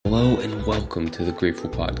and welcome to the Grateful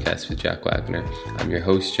Podcast with Jack Wagner. I'm your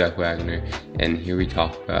host, Jack Wagner, and here we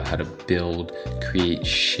talk about how to build, create,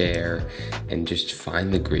 share, and just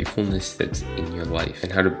find the gratefulness that's in your life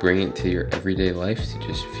and how to bring it to your everyday life to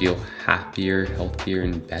just feel happier, healthier,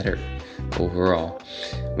 and better overall.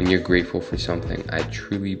 When you're grateful for something, I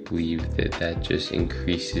truly believe that just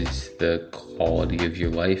increases the quality of your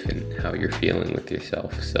life and how you're feeling with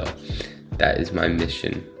yourself. So that is my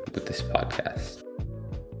mission with this podcast.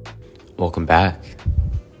 Welcome back.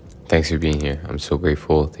 Thanks for being here. I'm so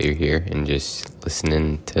grateful that you're here and just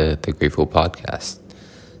listening to the Grateful Podcast.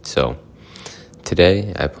 So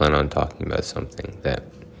today I plan on talking about something that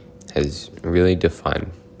has really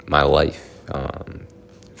defined my life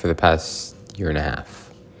for the past year and a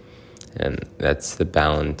half. And that's the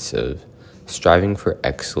balance of striving for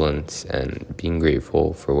excellence and being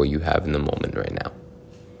grateful for what you have in the moment right now.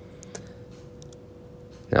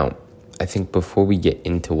 Now, I think before we get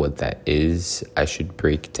into what that is, I should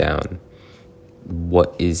break down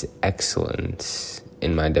what is excellence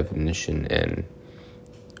in my definition and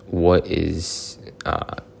what's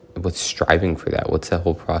striving for that. What's that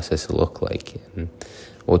whole process look like? And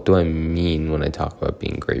what do I mean when I talk about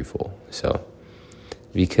being grateful? So,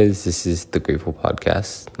 because this is the Grateful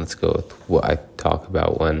Podcast, let's go with what I talk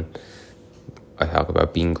about when I talk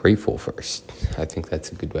about being grateful first. I think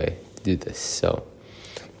that's a good way to do this. So,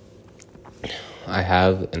 I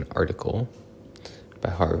have an article by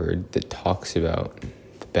Harvard that talks about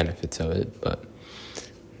the benefits of it, but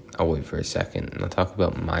I'll wait for a second and I'll talk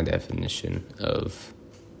about my definition of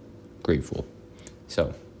grateful.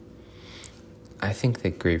 So, I think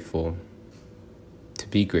that to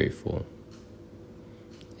be grateful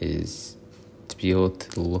is to be able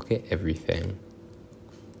to look at everything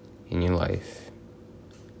in your life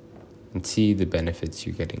and see the benefits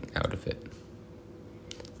you're getting out of it.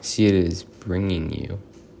 See it as bringing you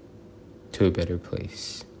to a better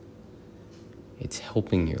place. It's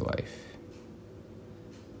helping your life.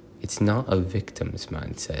 It's not a victim's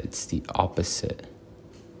mindset. It's the opposite.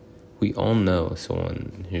 We all know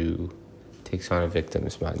someone who takes on a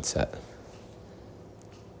victim's mindset.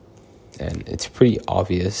 And it's pretty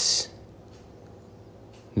obvious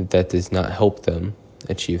that does not help them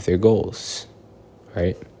achieve their goals,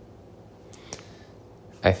 right?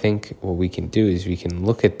 I think what we can do is we can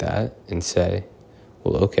look at that and say,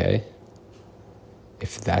 well, okay,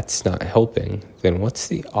 if that's not helping, then what's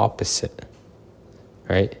the opposite,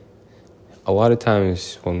 right? A lot of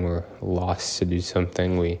times when we're lost to do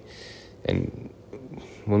something,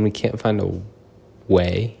 when we can't find a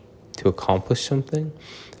way to accomplish something,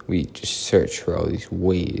 we just search for all these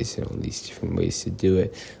ways and all these different ways to do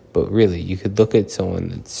it. But really, you could look at someone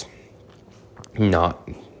that's not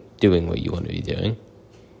doing what you want to be doing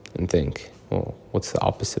and think, well, what's the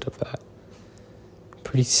opposite of that?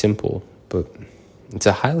 Pretty simple, but it's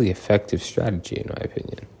a highly effective strategy in my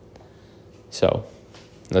opinion. So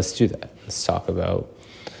let's do that. Let's talk about,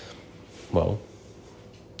 well,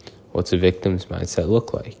 what's a victim's mindset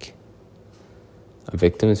look like? A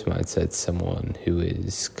victim's mindset is someone who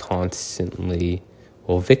is constantly,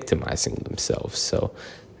 victimizing themselves. So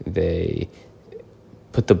they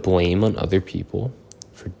put the blame on other people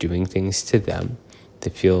for doing things to them. They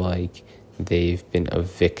feel like they've been a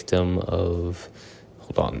victim of,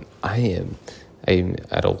 I am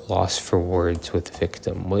at a loss for words with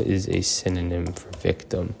victim. What is a synonym for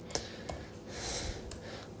victim?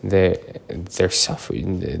 They're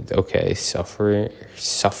suffering. Okay, sufferer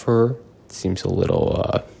seems a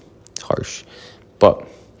little harsh, but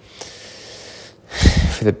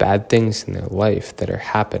for the bad things in their life that are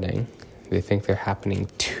happening, they think they're happening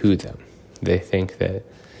to them. They think that,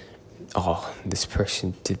 this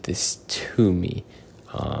person did this to me.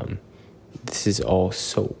 This is all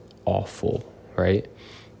so awful, right?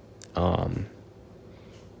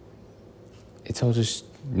 It's all just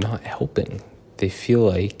not helping. They feel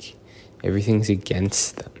like everything's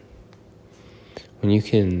against them. When you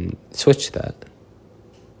can switch that,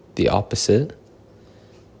 the opposite,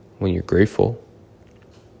 when you're grateful,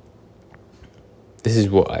 this is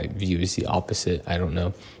what I view as the opposite. I don't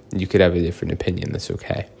know. You could have a different opinion. That's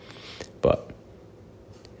okay. But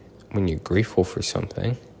when you're grateful for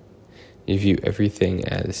something, you view everything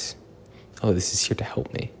as, this is here to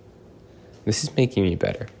help me. This is making me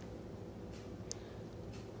better.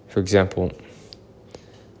 For example,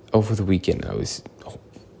 over the weekend, I was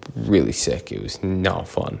really sick. It was not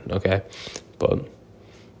fun, okay? But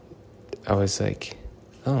I was like,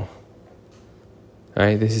 all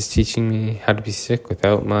right, this is teaching me how to be sick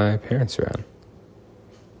without my parents around.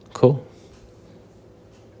 Cool.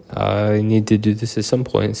 I need to do this at some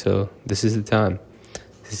point, so this is the time.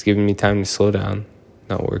 This is giving me time to slow down,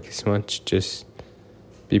 not work as much, just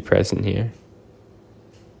be present here.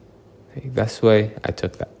 That's the way I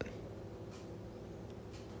took that.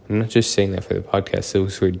 I'm not just saying that for the podcast.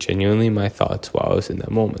 Those were genuinely my thoughts while I was in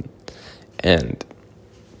that moment. And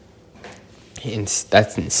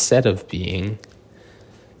that's instead of thinking,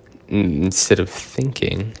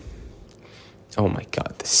 oh my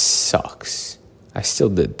God, this sucks. I still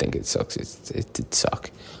did think it sucks. It did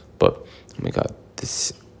suck. But, oh my God,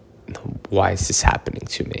 why is this happening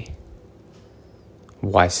to me?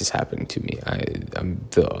 Why is this happening to me? I'm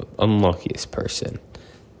the unluckiest person.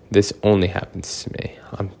 This only happens to me.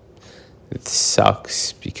 It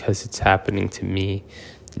sucks because it's happening to me.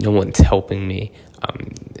 No one's helping me.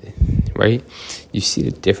 Right? You see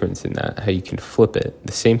the difference in that, how you can flip it.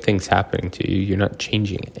 The same thing's happening to you. You're not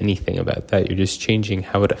changing anything about that. You're just changing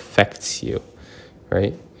how it affects you.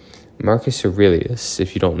 Right? Marcus Aurelius,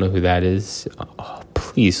 if you don't know who that is,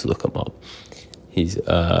 please look him up. He's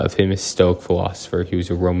a famous Stoic philosopher. He was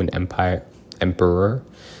a Roman emperor.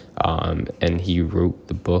 And he wrote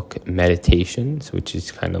the book Meditations, which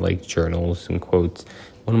is kind of like journals and quotes.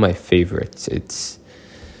 One of my favorites. It's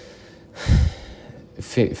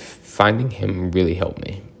finding him really helped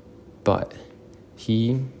me. But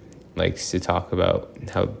he likes to talk about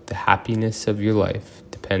how the happiness of your life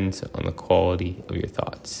depends on the quality of your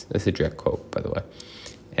thoughts. That's a direct quote, by the way.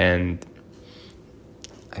 And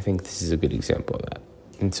I think this is a good example of that.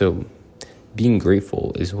 And so being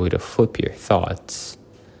grateful is a way to flip your thoughts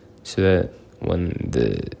so that when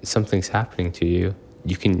something's happening to you,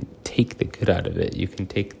 you can take the good out of it. You can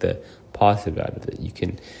take the positive out of it.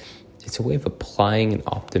 It's a way of applying an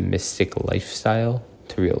optimistic lifestyle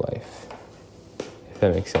to real life, if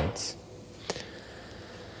that makes sense.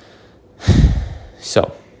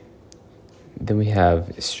 So, then we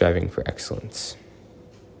have striving for excellence.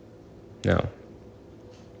 Now,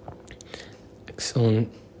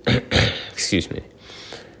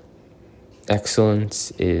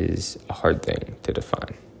 excellence is a hard thing to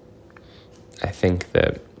define. I think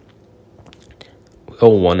that we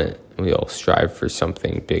all want it. We all strive for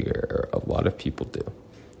something bigger, or a lot of people do.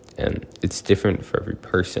 And it's different for every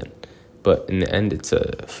person. But in the end, it's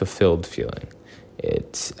a fulfilled feeling.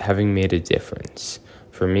 It's having made a difference.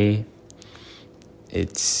 For me,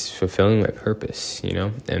 it's fulfilling my purpose,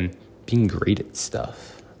 and being great at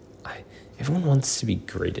stuff. Everyone wants to be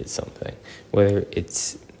great at something, whether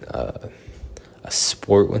it's a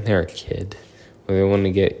sport when they're a kid, whether they want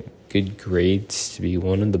to get good grades to be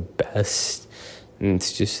one of the best. And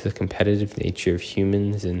it's just the competitive nature of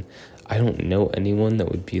humans. And I don't know anyone that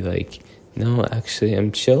would be like, no, actually,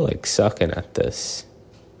 I'm chill, sucking at this.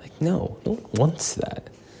 No one wants that.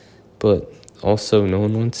 But also, no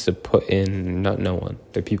one wants to put in, not no one,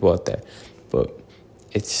 there are people out there. But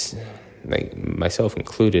it's, myself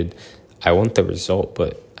included, I want the result,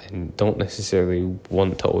 but I don't necessarily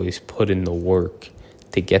want to always put in the work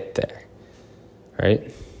to get there,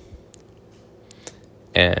 right?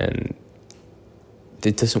 And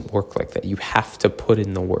it doesn't work like that. You have to put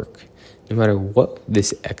in the work. No matter what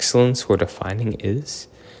this excellence we're defining is,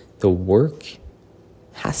 the work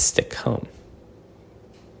has to come.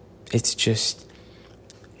 It's just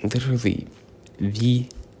literally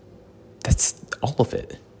that's all of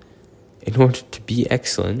it. In order to be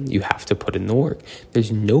excellent, you have to put in the work.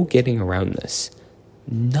 There's no getting around this.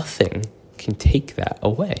 Nothing can take that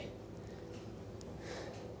away.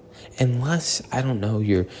 Unless, I don't know,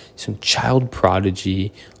 you're some child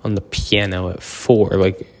prodigy on the piano at 4,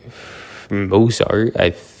 like Mozart.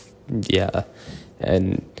 But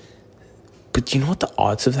you know what the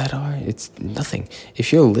odds of that are? It's nothing.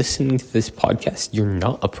 If you're listening to this podcast, you're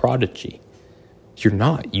not a prodigy. You're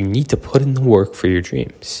not. You need to put in the work for your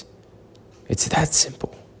dreams. It's that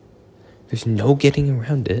simple. There's no getting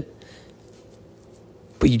around it.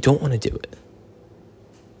 But you don't want to do it.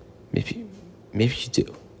 Maybe you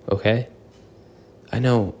do, okay? I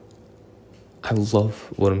know I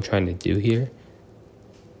love what I'm trying to do here.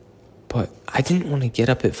 But I didn't want to get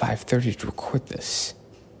up at 5:30 to record this.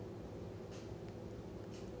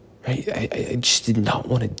 Right? I just did not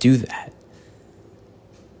want to do that.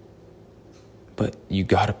 But you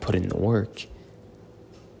got to put in the work.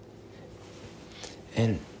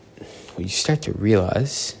 And what you start to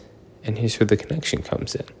realize, and here's where the connection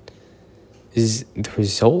comes in, is the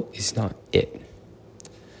result is not it.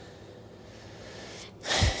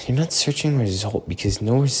 You're not searching a result because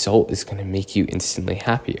no result is going to make you instantly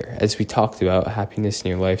happier. As we talked about, happiness in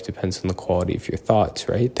your life depends on the quality of your thoughts,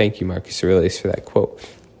 right? Thank you, Marcus Aurelius, for that quote.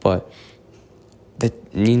 But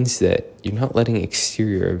that means that you're not letting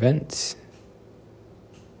exterior events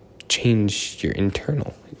change your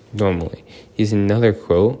internal normally. Here's another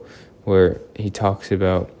quote where he talks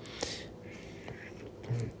about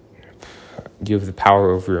you have the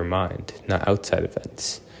power over your mind, not outside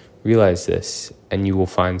events. Realize this, and you will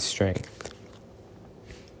find strength.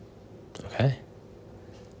 Okay?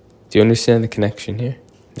 Do you understand the connection here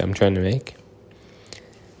that I'm trying to make?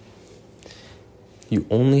 You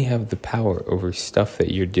only have the power over stuff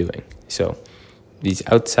that you're doing. So these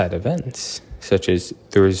outside events, such as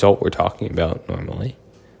the result we're talking about normally,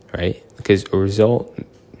 right? Because a result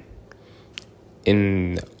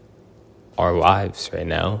in our lives right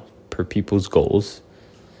now, per people's goals,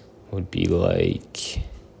 would be like,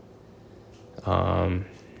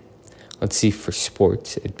 let's see, for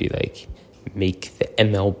sports, it'd be like, make the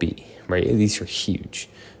MLB, right? These are huge.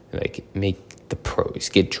 Like, make the pros,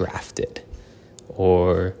 get drafted.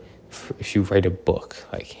 Or if you write a book,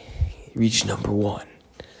 like, reach number 1.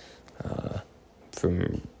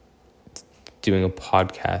 From doing a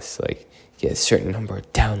podcast, like, get a certain number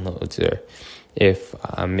of downloads. Or if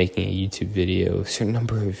I'm making a YouTube video, a certain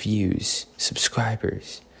number of views,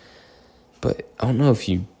 subscribers. But I don't know if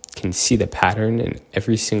you can see the pattern in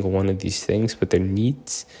every single one of these things, but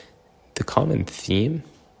the common theme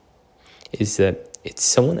is that it's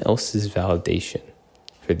someone else's validation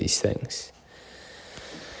for these things.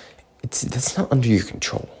 That's not under your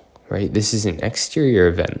control, right? This is an exterior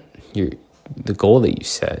event. The goal that you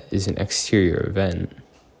set is an exterior event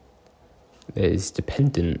that is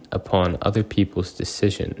dependent upon other people's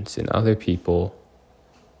decisions and other people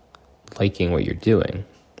liking what you're doing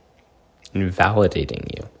and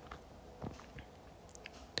validating you.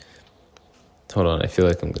 Hold on, I feel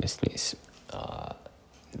like I'm going to sneeze.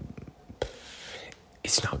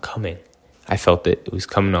 It's not coming. I felt it. It was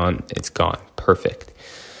coming on. It's gone. Perfect.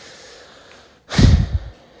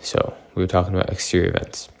 So, we were talking about exterior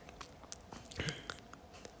events.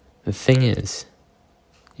 The thing is,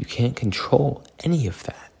 you can't control any of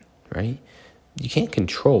that, right? You can't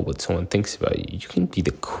control what someone thinks about you. You can be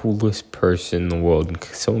the coolest person in the world, and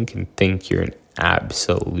someone can think you're an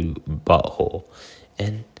absolute butthole,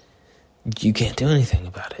 and you can't do anything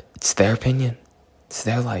about it. It's their opinion. It's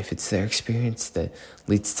their life. It's their experience that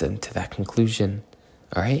leads them to that conclusion,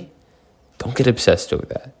 all right? Don't get obsessed over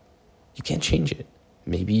that. You can't change it.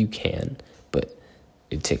 Maybe you can, but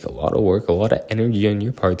it'd take a lot of work, a lot of energy on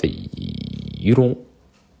your part that you don't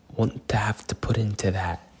want to have to put into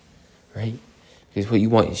that, right? Because what you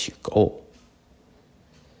want is your goal.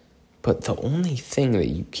 But the only thing that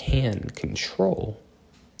you can control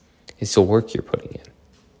is the work you're putting in.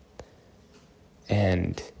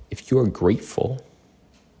 And if you are grateful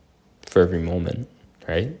for every moment,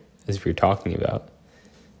 right, as we were talking about,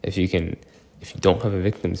 if you don't have a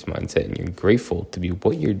victim's mindset and you're grateful to be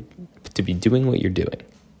doing what you're doing,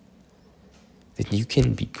 then you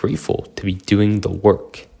can be grateful to be doing the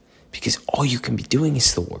work, because all you can be doing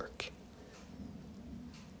is the work.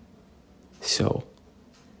 So,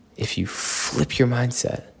 if you flip your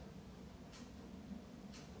mindset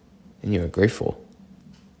and you're grateful,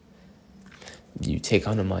 you take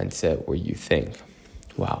on a mindset where you think,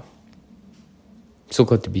 wow, I'm so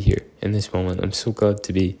glad to be here in this moment. I'm so glad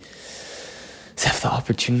to have the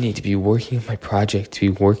opportunity to be working on my project, to be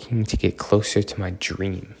working to get closer to my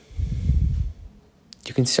dream.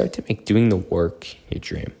 You can start to make doing the work your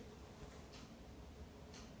dream.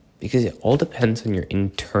 Because it all depends on your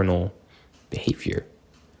internal behavior,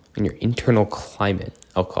 on your internal climate,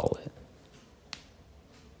 I'll call it.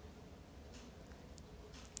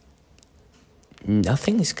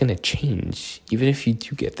 Nothing is going to change, even if you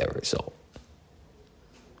do get that result,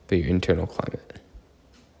 but your internal climate.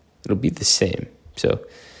 It'll be the same. So,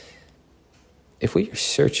 if what you're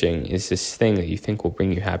searching is this thing that you think will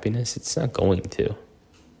bring you happiness, it's not going to.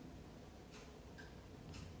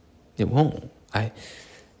 It won't.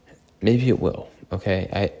 Maybe it will,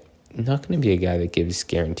 okay? I'm not going to be a guy that gives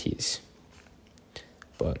guarantees,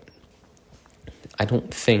 but I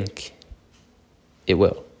don't think it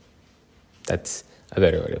will. That's a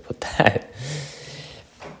better way to put that.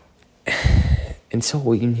 And so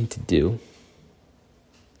what you need to do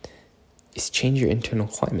is change your internal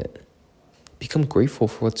climate. Become grateful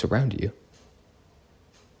for what's around you,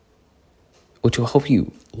 which will help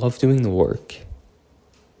you love doing the work,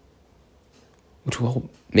 which will help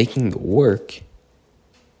making the work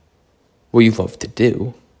what you love to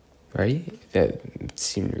do, right? That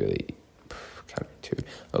seemed really counterintuitive.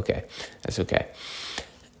 Okay, that's okay.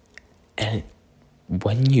 And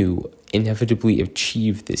when you inevitably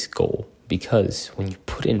achieve this goal, because when you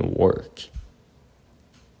put in work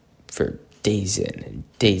for days in and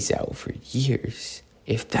days out for years,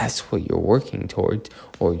 if that's what you're working towards,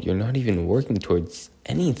 or you're not even working towards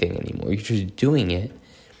anything anymore, you're just doing it,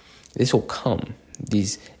 this will come.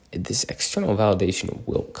 These this external validation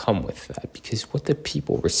will come with that, because what do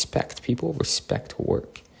people respect? People respect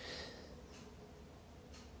work.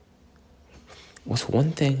 What's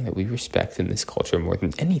one thing that we respect in this culture more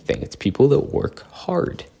than anything? It's people that work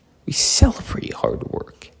hard. We celebrate hard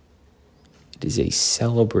work. It is a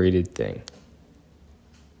celebrated thing.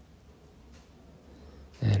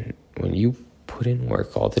 And when you put in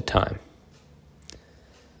work all the time,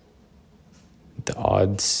 the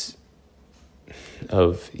odds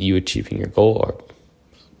of you achieving your goal are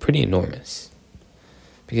pretty enormous.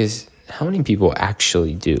 Because how many people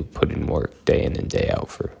actually do put in work day in and day out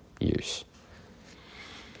for years?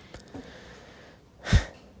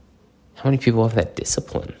 How many people have that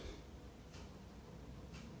discipline?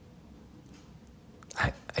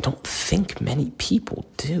 I don't think many people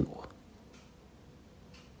do.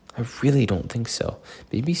 I really don't think so.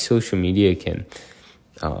 Maybe social media can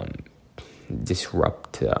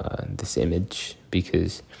disrupt this image,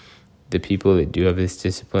 because the people that do have this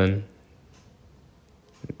discipline,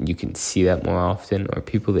 you can see that more often, or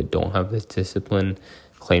people that don't have this discipline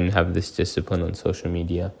claim to have this discipline on social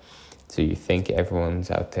media. So you think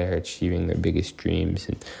everyone's out there achieving their biggest dreams,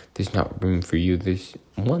 and there's not room for you. There's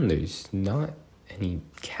not any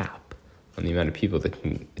cap on the amount of people that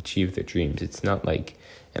can achieve their dreams. It's not like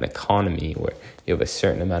an economy where you have a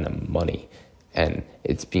certain amount of money and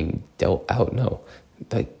it's being dealt out. No,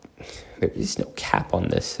 like, there is no cap on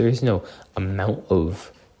this. There is no amount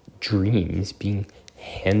of dreams being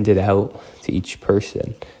handed out to each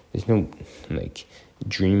person. There's no like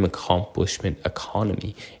dream accomplishment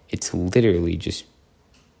economy. It's literally just,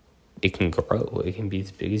 it can grow. It can be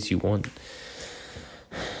as big as you want.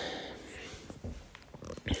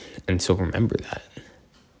 And so remember that.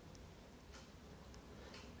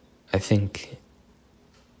 I think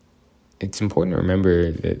it's important to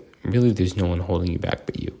remember that really there's no one holding you back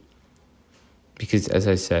but you. Because as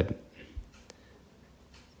I said,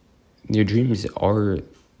 your dreams are,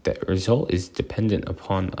 that result is dependent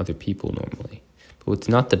upon other people normally. But what's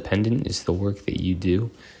not dependent is the work that you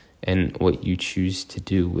do and what you choose to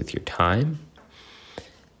do with your time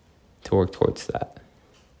to work towards that.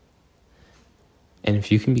 And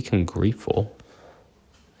if you can become grateful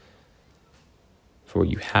for what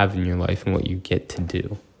you have in your life and what you get to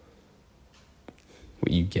do.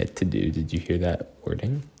 What you get to do. Did you hear that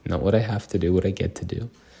wording? Not what I have to do, what I get to do.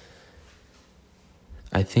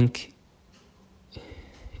 I think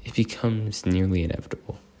it becomes nearly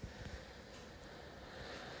inevitable.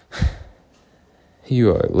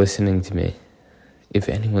 You are listening to me. If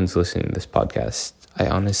anyone's listening to this podcast, I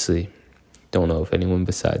honestly don't know if anyone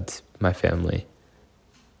besides my family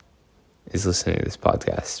is listening to this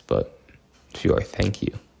podcast, but if you are, thank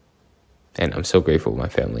you. And I'm so grateful my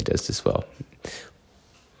family does as well.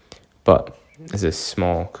 But as a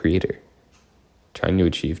small creator, trying to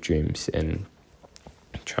achieve dreams and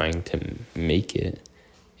trying to make it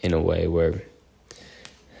in a way where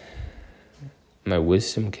my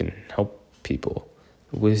wisdom can help people.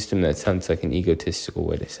 Wisdom, that sounds like an egotistical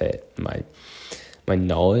way to say it. My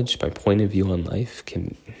knowledge, my point of view on life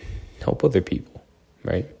can help other people,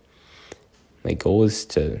 right? My goal is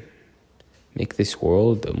to make this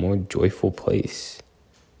world a more joyful place.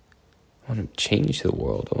 I want to change the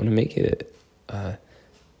world. I want to make it a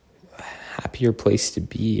happier place to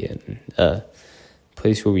be, and a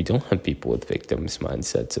place where we don't have people with victims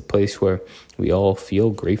mindsets, a place where we all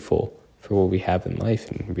feel grateful for what we have in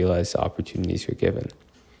life and realize the opportunities we're given.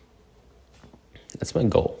 That's my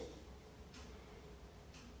goal.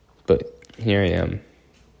 But here I am,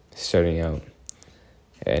 starting out.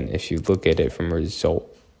 And if you look at it from a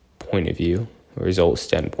result point of view, a result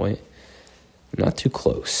standpoint, I'm not too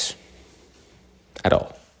close at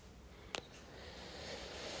all.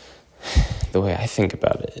 The way I think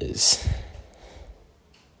about it is,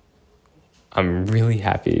 I'm really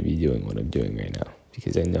happy to be doing what I'm doing right now,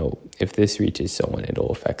 because I know if this reaches someone,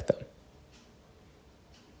 it'll affect them.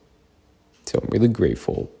 So I'm really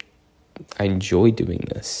grateful. I enjoy doing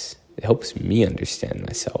this. It helps me understand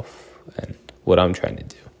myself and what I'm trying to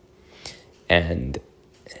do. And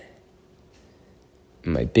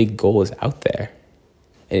my big goal is out there.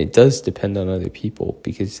 And it does depend on other people,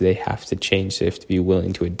 because they have to change. They have to be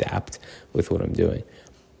willing to adapt with what I'm doing.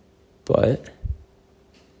 But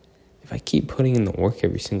if I keep putting in the work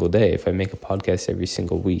every single day, if I make a podcast every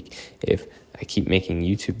single week, if I keep making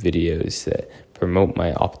YouTube videos that promote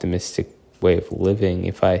my optimistic way of living,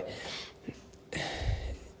 if I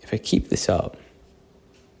keep this up,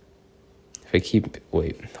 I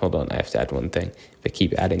have to add one thing. If I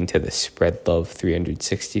keep adding to the Spread Love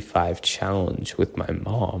 365 challenge with my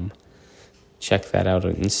mom, check that out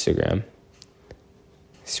on Instagram.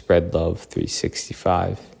 Spread Love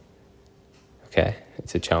 365. Okay?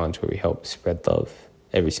 It's a challenge where we help spread love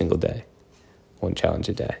every single day. One challenge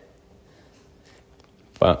a day.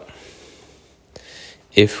 But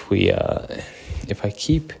if I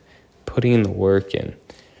keep putting in the work and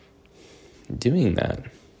doing that,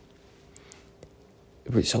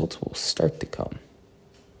 results will start to come.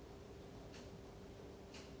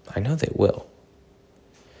 I know they will,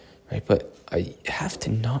 right? But I have to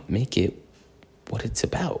not make it what it's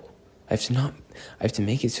about. I have to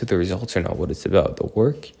make it so the results are not what it's about. The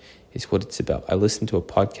work is what it's about. I listened to a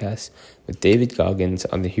podcast with David Goggins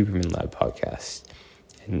on the Huberman Lab podcast,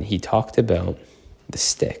 and he talked about the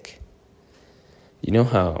stick. You know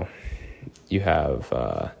how you have,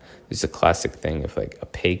 there's a classic thing of like a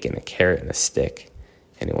pig and a carrot and a stick,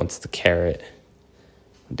 and he wants the carrot.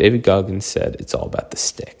 David Goggins said it's all about the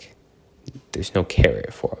stick. There's no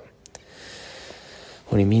carrot for him.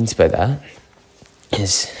 What he means by that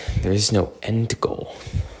is there is no end goal.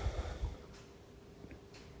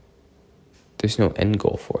 There's no end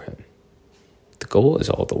goal for him. The goal is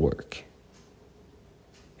all the work.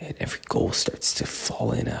 And every goal starts to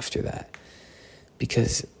fall in after that.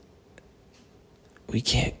 Because we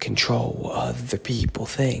can't control what other people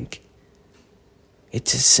think.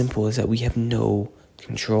 It's as simple as that. We have no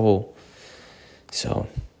control. So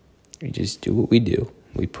we just do what we do.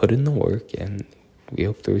 We put in the work and we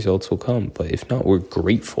hope the results will come. But if not, we're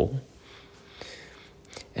grateful.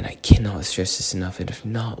 And I cannot stress this enough. And if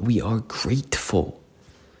not, we are grateful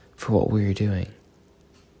for what we're doing.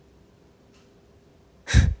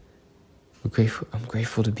 We're grateful. I'm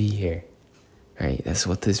grateful to be here. Right? That's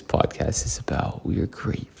what this podcast is about. We are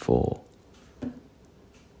grateful.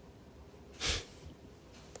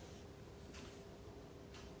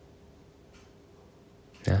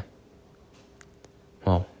 Yeah.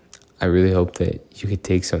 Well, I really hope that you could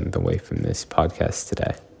take something away from this podcast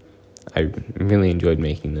today. I really enjoyed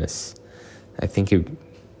making this. I think I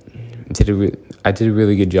did a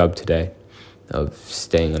really good job today of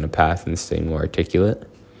staying on a path and staying more articulate.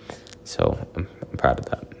 So I'm proud of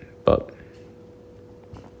that. But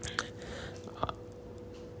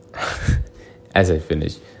as I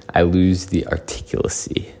finish, I lose the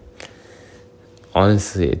articulacy.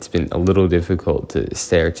 Honestly, it's been a little difficult to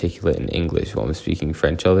stay articulate in English while I'm speaking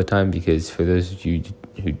French all the time, because for those of you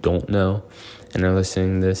who don't know and are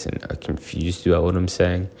listening to this and are confused about what I'm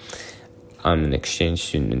saying, I'm an exchange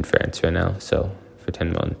student in France right now, so for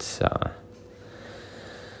 10 months.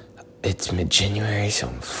 It's mid-January, so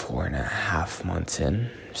I'm 4.5 months in,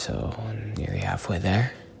 so I'm nearly halfway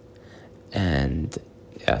there. And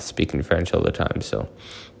yeah, speaking French all the time, so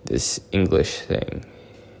this English thing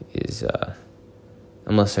is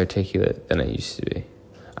I'm less articulate than I used to be.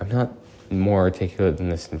 I'm not more articulate than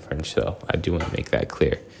this in French, though. I do want to make that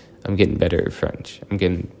clear. I'm getting better at French. I'm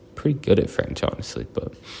getting pretty good at French, honestly,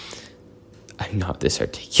 but I'm not this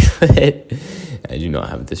articulate. I do not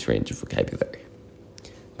have this range of vocabulary.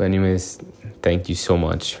 But anyways, thank you so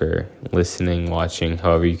much for listening, watching,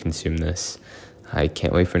 however you consume this. I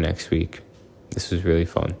can't wait for next week. This was really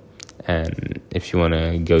fun. And if you want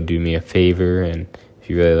to go do me a favor, and if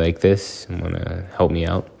you really like this and want to help me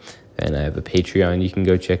out, then I have a Patreon you can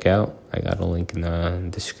go check out. I got a link in the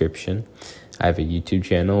description. I have a YouTube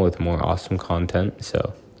channel with more awesome content,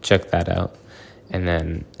 so check that out. And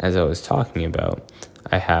then, as I was talking about,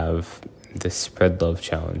 I have this Spread Love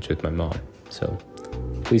Challenge with my mom. So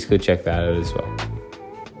please go check that out as well.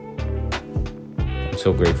 I'm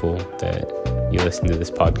so grateful that you listen to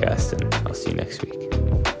this podcast, and I'll see you next week.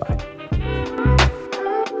 Bye.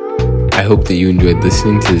 I hope that you enjoyed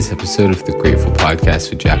listening to this episode of the Grateful Podcast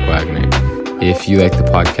with Jack Wagner. If you like the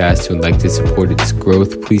podcast and would like to support its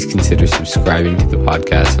growth, please consider subscribing to the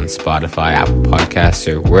podcast on Spotify, Apple Podcasts,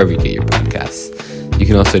 or wherever you get your podcasts. You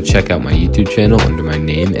can also check out my YouTube channel under my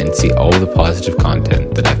name and see all the positive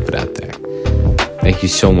content that I've put out there. Thank you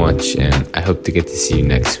so much, and I hope to get to see you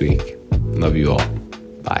next week. Love you all.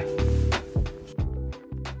 Bye.